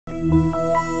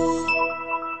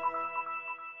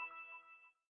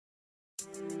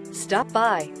Stop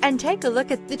by and take a look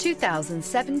at the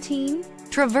 2017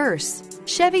 Traverse.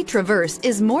 Chevy Traverse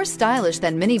is more stylish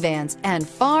than minivans and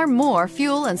far more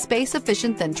fuel and space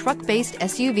efficient than truck-based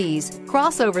SUVs.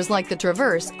 Crossovers like the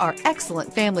Traverse are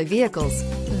excellent family vehicles.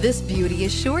 This beauty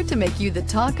is sure to make you the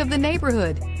talk of the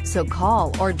neighborhood. So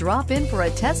call or drop in for a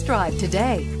test drive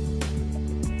today.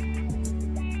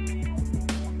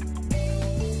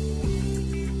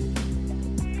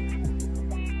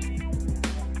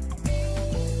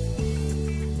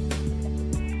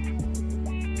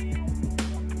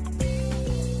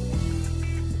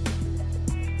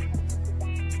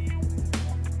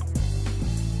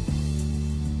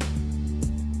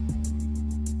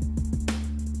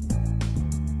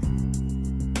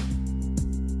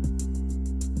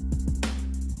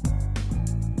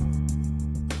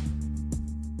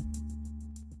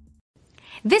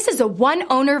 This is a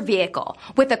one-owner vehicle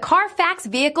with a Carfax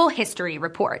Vehicle History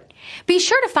Report. Be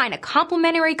sure to find a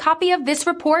complimentary copy of this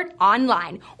report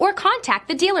online or contact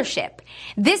the dealership.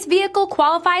 This vehicle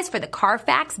qualifies for the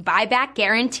Carfax Buyback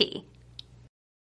Guarantee.